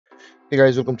Hey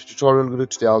guys, welcome to tutorial guru.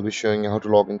 Today I'll be showing you how to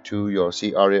log into your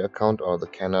CRA account or the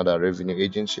Canada Revenue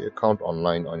Agency account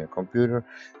online on your computer.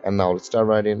 And now let's start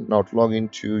right in. Now to log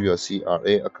into your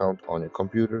CRA account on your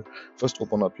computer, first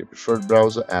open up your preferred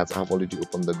browser, as I've already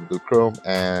opened the Google Chrome,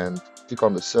 and click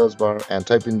on the search bar and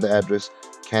type in the address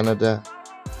canada.ca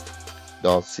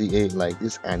like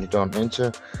this and hit on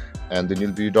enter, and then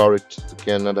you'll be redirected to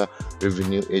Canada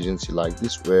Revenue Agency like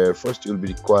this, where first you'll be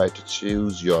required to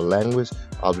choose your language.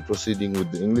 I'll be proceeding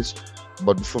with the English,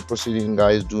 but before proceeding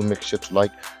guys, do make sure to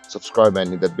like, subscribe and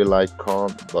hit that bell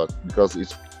icon, but because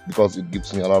it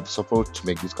gives me a lot of support to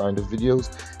make this kind of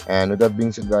videos. And with that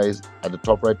being said guys, at the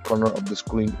top right corner of the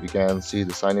screen you can see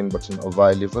the sign in button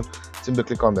available. Simply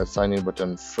click on that sign in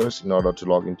button first in order to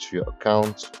log into your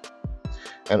account.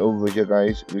 And over here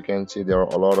guys, you can see there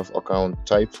are a lot of account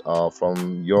types,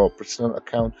 from your personal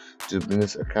account to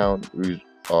business account,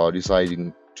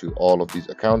 deciding to all of these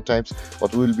account types,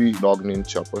 but we'll be logging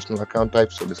into our personal account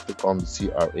type. So let's click on the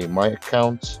CRA my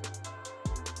account,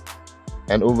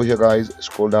 and over here guys,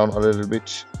 scroll down a little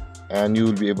bit and you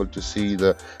will be able to see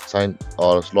the sign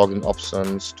or login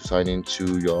options to sign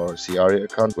into your CRA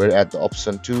account, where at the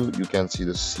option 2 you can see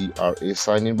the CRA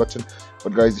sign in button.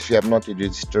 But guys, if you have not yet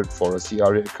registered for a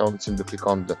CRA account, simply click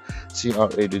on the CRA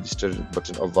register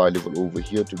button available over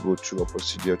here to go through a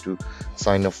procedure to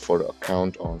sign up for the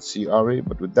account on CRA.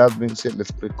 But with that being said,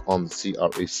 let's click on the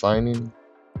CRA sign in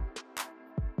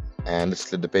and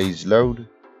let's let the page load.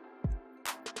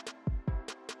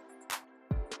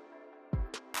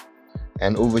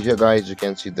 And over here guys, you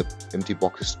can see the empty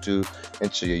boxes to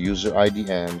enter your user ID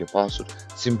and your password.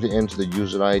 Simply enter the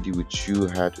user ID which you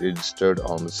had registered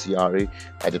on the CRA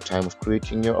at the time of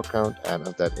creating your account, and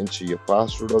after that enter your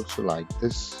password also like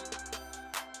this.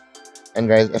 And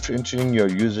guys, after entering your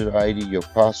user ID, your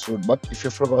password, but if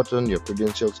you've forgotten your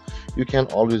credentials, you can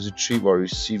always retrieve or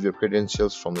receive your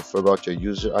credentials from the forgot your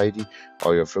user ID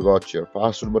or you forgot your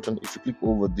password button. If you click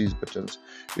over these buttons,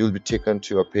 you will be taken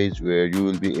to a page where you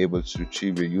will be able to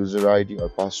retrieve your user ID or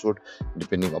password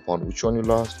depending upon which one you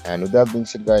lost. And with that being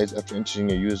said guys, after entering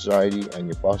your user ID and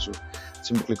your password,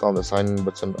 simply click on the sign in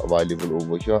button available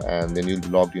over here, and then you'll be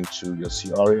logged into your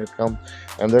CRA account.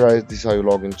 And there guys, this is how you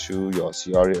log into your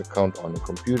CRA account on your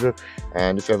computer.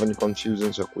 And if you have any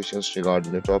confusions or questions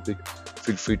regarding the topic,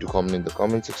 feel free to comment in the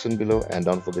comment section below, and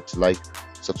don't forget to like,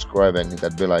 subscribe and hit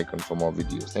that bell icon for more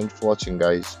videos. Thank you for watching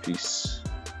guys. Peace.